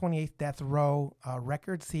August 28th, Death Row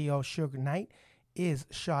record CEO Suge Knight is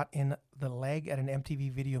shot in the leg at an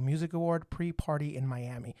MTV Video Music Award pre-party in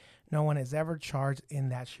Miami. No one is ever charged in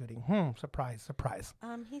that shooting. Surprise.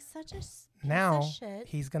 He's such a now shit.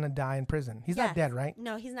 He's gonna die in prison. He's not dead, right?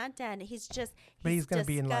 No, he's not dead. He's gonna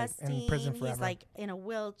be in prison forever. He's like in a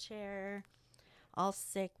wheelchair, all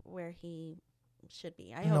sick where he should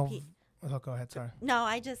be. I hope he. Oh, go ahead. Sorry. No,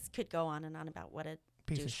 I just could go on and on about what a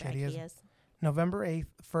piece of shit he is. November 8th,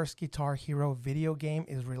 first Guitar Hero video game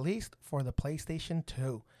is released for the PlayStation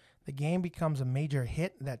 2. The game becomes a major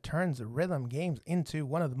hit that turns rhythm games into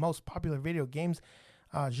one of the most popular video games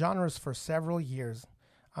genres for several years.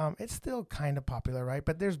 It's still kind of popular, right?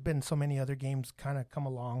 But there's been so many other games kind of come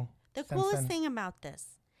along. The coolest thing about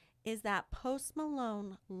this is that Post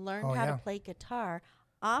Malone learned how to play guitar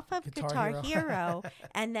off of Guitar Hero.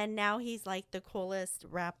 And then now he's like the coolest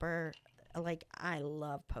rapper. Like, I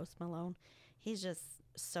love Post Malone. He's just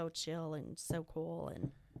so chill and so cool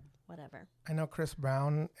and whatever. I know Chris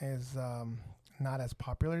Brown is not as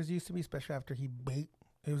popular as he used to be, especially after he beat,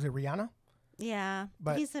 was it Rihanna? Yeah,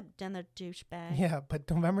 but he's another douchebag. Yeah, but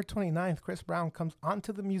November 29th, Chris Brown comes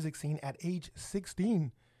onto the music scene at age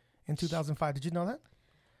 16 in 2005. Did you know that?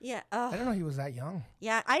 Yeah. I didn't know he was that young.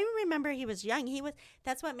 Yeah, I remember he was young.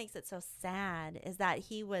 That's what makes it so sad, is that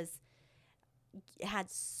he had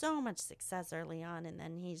so much success early on, and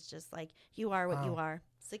then he's just like, you are what you are.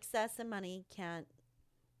 Success and money can't,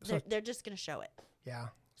 they're just going to show it. Yeah.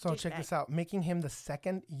 So check this out. Making him the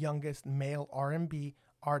second youngest male R&B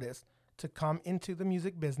artist to come into the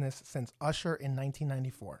music business since Usher in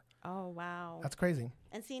 1994. Oh, wow. That's crazy.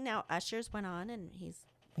 And see, now Usher's went on, and he's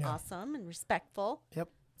awesome and respectful. Yep.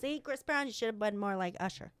 See, Chris Brown, you should have been more like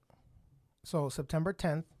Usher. So September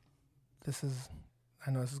 10th,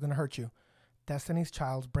 I know this is going to hurt you. Destiny's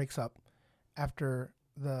Child breaks up after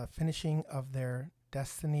the finishing of their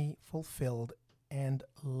Destiny Fulfilled and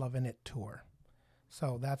Lovin' It tour.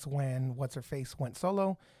 So that's when What's Her Face went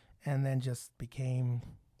solo and then just became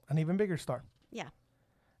an even bigger star. Yeah.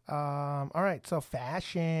 All right, so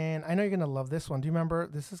fashion. I know you're going to love this one. Do you remember?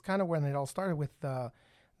 This is kind of when it all started with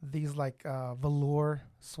these like velour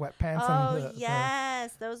sweatpants. Oh, and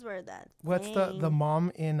yes. Those were the what's the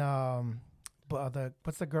mom in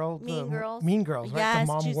what's the girl? Mean Girls. Mean Girls, right? Yes,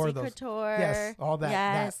 The mom Juicy wore those. Couture. Yes, all that.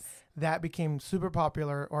 Yes. That became super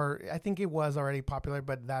popular, or I think it was already popular,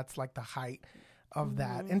 but that's like the height of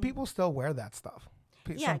that. And people still wear that stuff.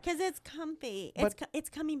 Yeah, because it's comfy. It's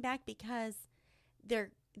coming back because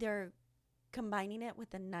they're combining it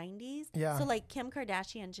with the 90s. Yeah. So like Kim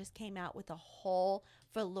Kardashian just came out with a whole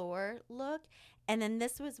velour look. And then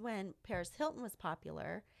this was when Paris Hilton was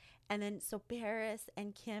popular. And then so Paris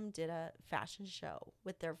and Kim did a fashion show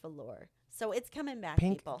with their velour. So it's coming back,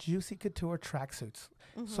 Pink people. Juicy Couture tracksuits.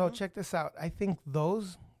 So check this out. I think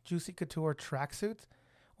those Juicy Couture tracksuits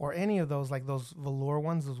or any of those, like those velour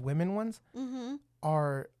ones, those women ones,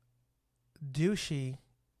 are douchey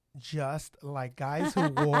just like guys who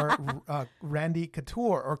wore Randy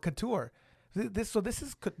Couture or Couture. This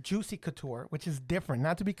is Juicy Couture, which is different,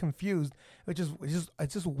 not to be confused.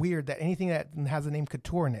 It's just weird that anything that has the name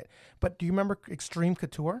Couture in it. But do you remember Extreme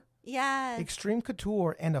Couture? Yes. Extreme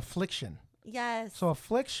Couture and Affliction. Yes. So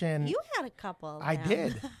Affliction. You had a couple. I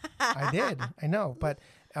did. I know. But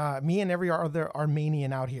me and every other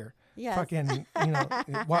Armenian out here. Yes. Fucking,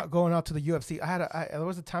 going out to the UFC. There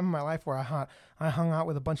was a time in my life where I hung out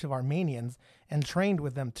with a bunch of Armenians and trained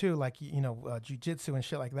with them too, like, jiu-jitsu and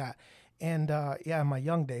shit like that. And in my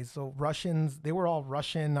young days, so Russians, they were all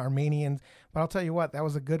Russian, Armenians. But I'll tell you what, that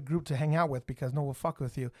was a good group to hang out with because no one will fuck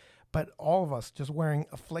with you. But all of us just wearing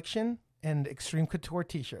Affliction and Extreme Couture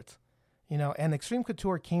t-shirts. And Extreme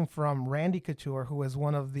Couture came from Randy Couture, who was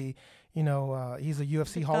one of the, he's a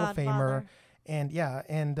UFC Hall of Famer. And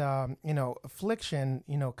Affliction,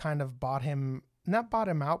 kind of not bought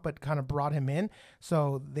him out, but kind of brought him in.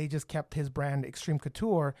 So they just kept his brand Extreme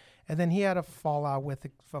Couture. And then he had a fallout with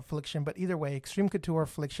Affliction. But either way, Extreme Couture,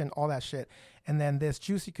 Affliction, all that shit. And then this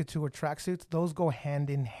Juicy Couture tracksuits, those go hand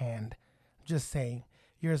in hand. Just saying.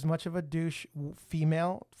 You're as much of a douche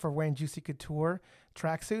female for wearing Juicy Couture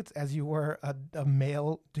tracksuits as you were a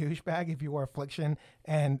male douchebag if you wore Affliction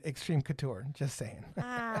and Extreme Couture. Just saying.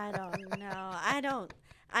 I don't know.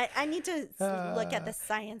 I need to look at the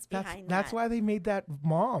science behind that. That's why they made that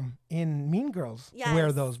mom in Mean Girls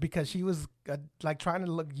wear those, because she was like trying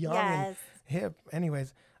to look young and hip.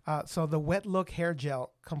 Anyways, so the Wet Look hair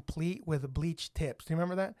gel complete with bleached tips. Do you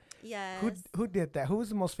remember that? Yes. Who did that? Who was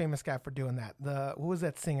the most famous guy for doing that? Who was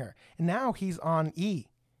that singer? And now he's on E.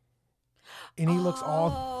 And he looks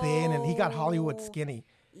all thin, and he got Hollywood skinny.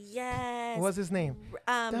 Yes. What was his name?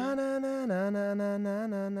 Remember?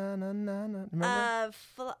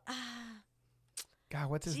 God,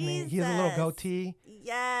 what's his name? He has a little goatee.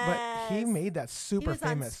 Yes. But he made that super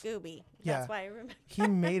famous. On Scooby. That's why I remember. He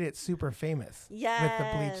made it super famous. Yes. With the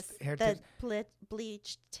bleached hair tips.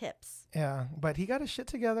 Bleached tips. Yeah, but he got his shit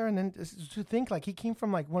together, and then to think like he came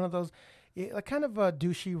from like one of those, like kind of a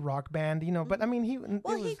douchey rock band, But I mean, he grew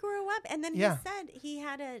up, and then he said he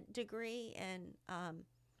had a degree in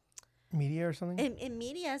media or something. In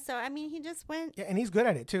media, so I mean, he just went. Yeah, and he's good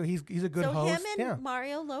at it too. He's a good host. So him and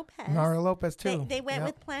Mario Lopez. Mario Lopez too. They went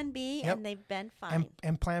with Plan B, and they've been fine.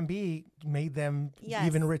 And Plan B made them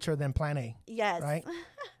even richer than Plan A. Yes. Right.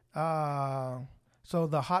 So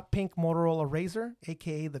the hot pink Motorola Razr,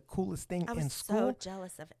 aka the coolest thing in school. I was so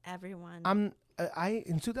jealous of everyone.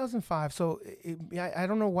 In 2005. So I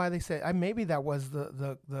don't know why they said maybe that was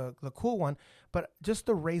the cool one, but just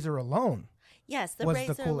the Razr alone. Yes, the was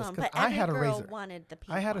Razr the coolest, alone. But I had a girl Razr. Wanted the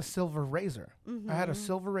pink I had one. a silver Razr. I had a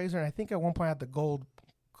silver Razr, and I think at one point I had the gold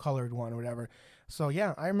colored one or whatever. So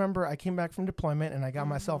yeah, I remember I came back from deployment and I got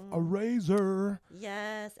myself a Razr.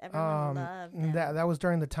 Yes, everyone loved them. That was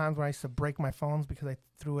during the times when I used to break my phones because I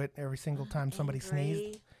threw it every single time somebody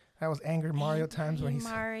sneezed. That was Angry Mario times when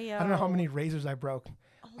Mario. I don't know how many Razrs I broke.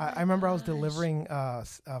 I remember I was delivering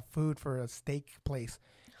food for a steak place.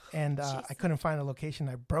 And I couldn't find a location.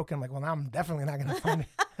 I broke it. I'm like, well, now I'm definitely not going to find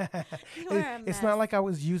it. It's not like I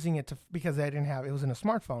was using it because I didn't have it. Was in a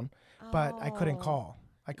smartphone, but I couldn't call.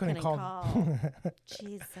 I couldn't call.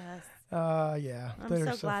 Jesus. Yeah. I'm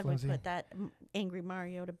so glad we put that Angry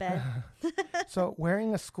Mario to bed. So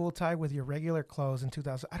wearing a school tie with your regular clothes in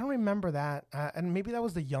 2000, I don't remember that. And maybe that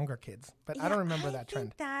was the younger kids, but I don't remember that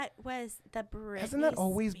trend. That was the Britney Hasn't that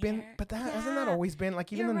always been? But hasn't that always been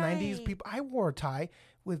like even in the 90s? People, I wore a tie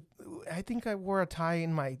I think I wore a tie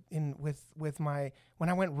with my when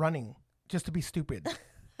I went running just to be stupid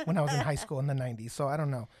when I was in high school in the 90s. So I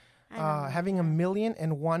don't know. I don't know having that.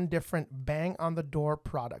 1,000,001 different bang on the door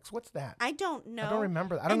products. What's that? I don't know. I don't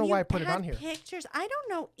remember that. I don't know why I put it on here. Pictures. I don't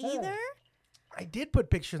know either. I did put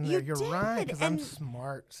pictures in there. You You're right, did, because I'm and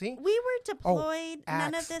smart. See? We were deployed.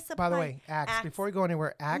 None of Axe. this applied. By the way, Axe. Before we go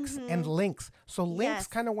anywhere, Axe and Lynx. So Lynx Yes.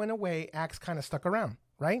 kind of went away. Axe kind of stuck around,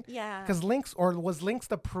 right? Yeah. Because Lynx, or was Lynx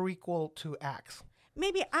the prequel to Axe?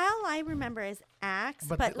 Maybe all I remember is Axe,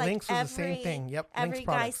 But but like Lynx was the every, same thing. Yep, Lynx every guy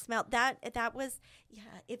products. smelled that. That was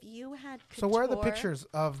If you had So where are the couture pictures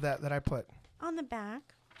of that I put? on the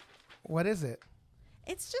back? What is it?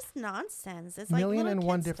 It's just nonsense. It's like 1,000,001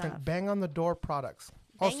 little kid different stuff. bang on the door products.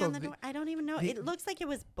 Bang Also, on the door. I don't even know. It looks like it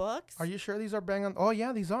was books. are you sure these are bang on? Oh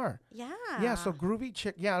yeah, these are. Yeah. Yeah, so Groovy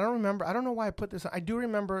Chick. Yeah, I don't remember. I don't know why I put this. I do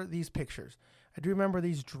remember these pictures. I do remember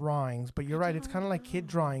these drawings. But you're right. It's kind of like kid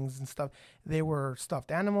drawings and stuff. They were stuffed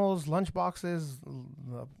animals, lunch boxes,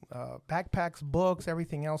 backpacks, books,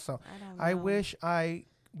 everything else. So I don't I know. wish I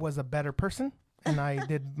was a better person and I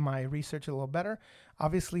did my research a little better.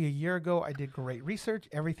 Obviously, a year ago, I did great research.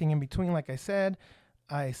 Everything in between, like I said,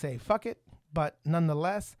 I say fuck it. But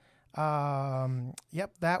nonetheless,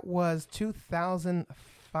 yep, that was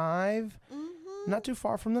 2005. Not too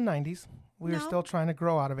far from the 90s. We were No. still trying to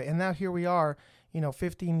grow out of it. And now here we are,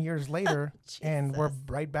 15 years later, and we're Jesus.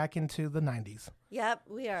 right back into the 90s. Yep,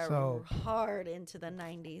 we are So- hard into the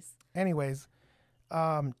 90s. Anyways,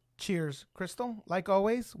 cheers, Crystal. Like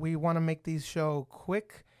always, we want to make these show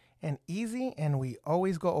quick and easy, and we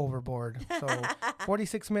always go overboard. So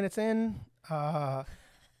 46 minutes in, I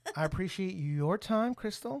appreciate your time,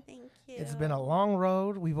 Crystal. Thank you. It's been a long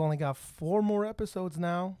road. We've only got 4 more episodes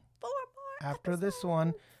now 4 more after this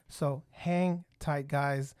one. So hang tight,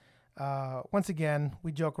 guys. Once again,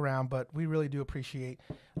 we joke around, but we really do appreciate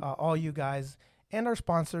all you guys and our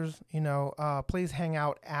sponsors. Please hang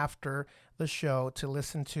out after the show to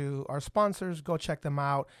listen to our sponsors. Go check them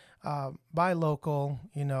out. Buy local,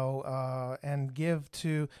 and give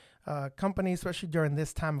to companies, especially during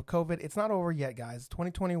this time of COVID. It's not over yet, guys.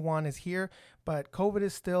 2021 is here, but COVID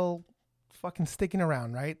is still fucking sticking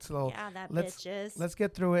around, right? So Yeah, that let's bitches. let's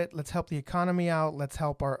get through it. Let's help the economy out. Let's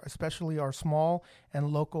help especially our small and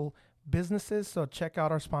local businesses. So check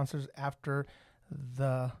out our sponsors after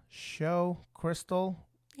the show. Crystal,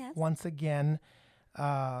 Yes. once again,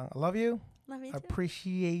 I love you. Love you too.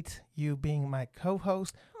 Appreciate you being my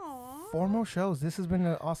co-host. Aw. 4 more shows. This has been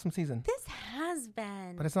an awesome season, This has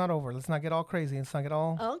been. but it's not over. Let's not get all crazy. Let's not get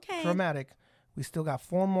all Okay. dramatic. We still got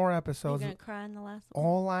 4 more You're episodes. going to cry in the last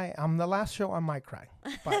one? I'm the last show, I might cry.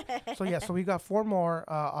 But so we got 4 more.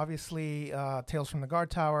 Obviously, Tales from the Guard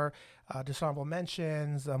Tower, Dishonorable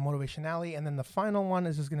Mentions, Motivation Alley, and then the final one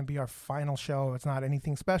is just going to be our final show. It's not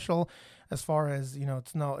anything special, as far as it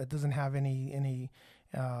doesn't have any.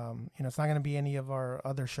 It's not going to be any of our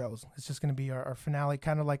other shows. It's just going to be our finale,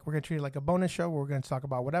 kind of like we're going to treat it like a bonus show where we're going to talk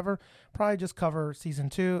about whatever. Probably just cover season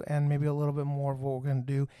 2 and maybe a little bit more of what we're going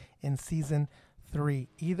to do in season 3.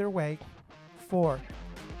 Either way, for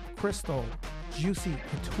Crystal, Juicy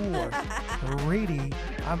Couture, Reedy,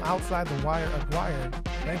 I'm outside the wire acquired.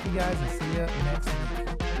 Thank you guys and see you next week.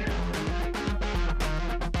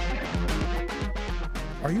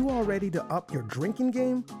 Are you all ready to up your drinking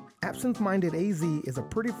game? Absinthe Minded AZ is a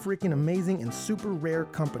pretty freaking amazing and super rare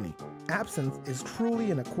company. Absinthe is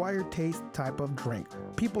truly an acquired taste type of drink.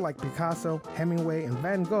 People like Picasso, Hemingway, and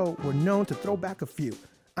Van Gogh were known to throw back a few.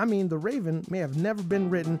 I mean, The Raven may have never been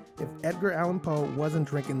written if Edgar Allan Poe wasn't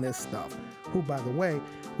drinking this stuff, who, by the way,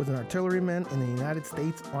 was an artilleryman in the United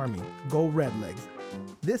States Army. Go Redlegs.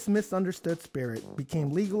 This misunderstood spirit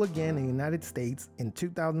became legal again in the United States in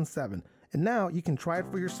 2007. And now you can try it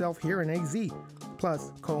for yourself here in AZ.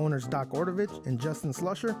 Plus, co-owners Doc Ordovich and Justin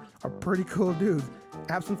Slusher are pretty cool dudes.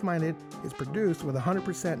 Absinthe Minded is produced with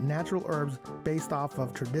 100% natural herbs based off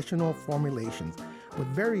of traditional formulations, with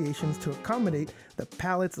variations to accommodate the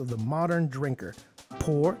palates of the modern drinker.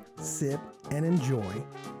 Pour, sip, and enjoy.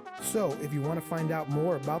 So, if you want to find out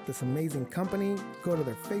more about this amazing company, go to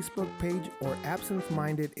their Facebook page or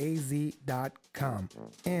absinthemindedaz.com.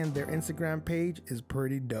 And their Instagram page is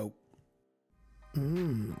pretty dope.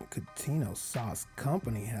 Catino Sauce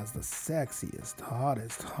Company has the sexiest,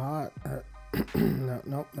 hottest,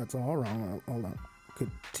 no, that's all wrong. Hold on.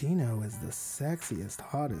 Catino is the sexiest,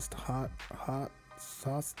 hottest, hot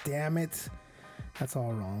sauce. Damn it. That's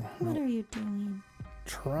all wrong. What are you doing?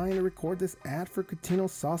 Trying to record this ad for Catino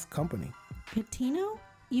Sauce Company. Catino?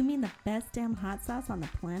 You mean the best damn hot sauce on the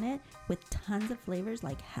planet with tons of flavors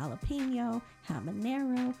like jalapeno,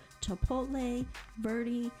 habanero, chipotle,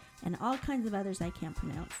 verde, and all kinds of others I can't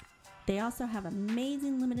pronounce. They also have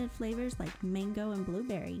amazing limited flavors like mango and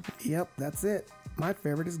blueberry. Yep, that's it. My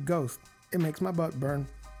favorite is Ghost. It makes my butt burn.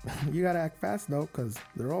 You gotta act fast though, because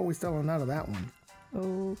they're always selling out of that one.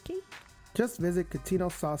 Okay. Just visit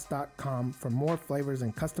CatinoSauce.com for more flavors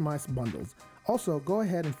and customized bundles. Also, go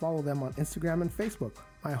ahead and follow them on Instagram and Facebook.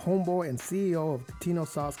 My homeboy and CEO of Catino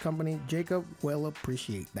Sauce Company, Jacob, will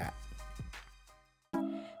appreciate that.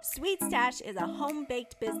 Sweet Stash is a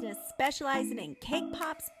home-baked business specializing in cake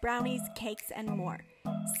pops, brownies, cakes, and more.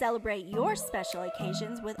 Celebrate your special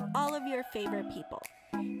occasions with all of your favorite people.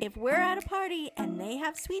 If we're at a party and they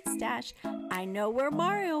have Sweet Stash, I know where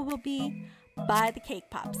Mario will be, by the cake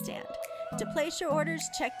pop stand. To place your orders,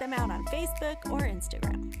 check them out on Facebook or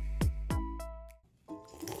Instagram.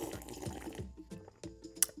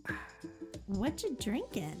 What you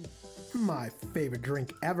drinking? My favorite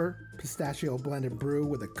drink ever, pistachio blended brew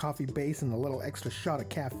with a coffee base and a little extra shot of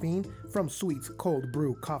caffeine from Sweet's Cold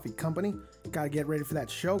Brew Coffee Company. Gotta get ready for that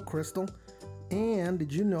show, Crystal. And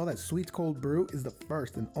did you know that Sweet's Cold Brew is the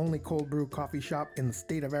first and only cold brew coffee shop in the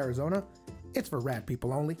state of Arizona? It's for rad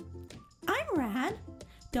people only. I'm rad.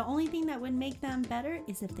 The only thing that would make them better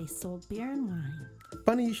is if they sold beer and wine.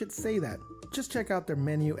 Funny you should say that. Just check out their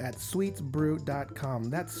menu at sweetsbrew.com.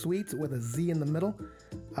 That's Sweets with a Z in the middle.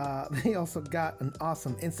 They also got an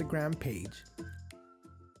awesome Instagram page.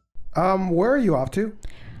 Where are you off to?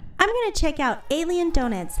 I'm going to check out Alien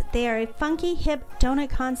Donuts. They are a funky, hip donut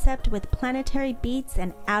concept with planetary beats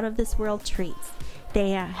and out-of-this-world treats.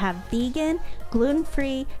 They have vegan,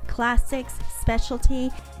 gluten-free, classics,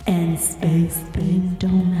 specialty, and space-themed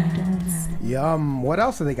donuts. Yum. What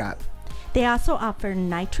else have they got? They also offer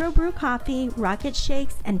nitro brew coffee, rocket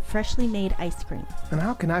shakes, and freshly made ice cream. And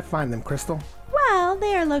how can I find them, Crystal? Well,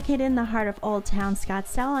 they are located in the heart of Old Town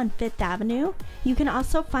Scottsdale on 5th Avenue. You can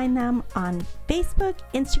also find them on Facebook,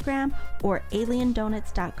 Instagram, or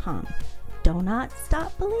aliendonuts.com. Do not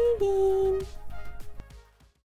stop believing.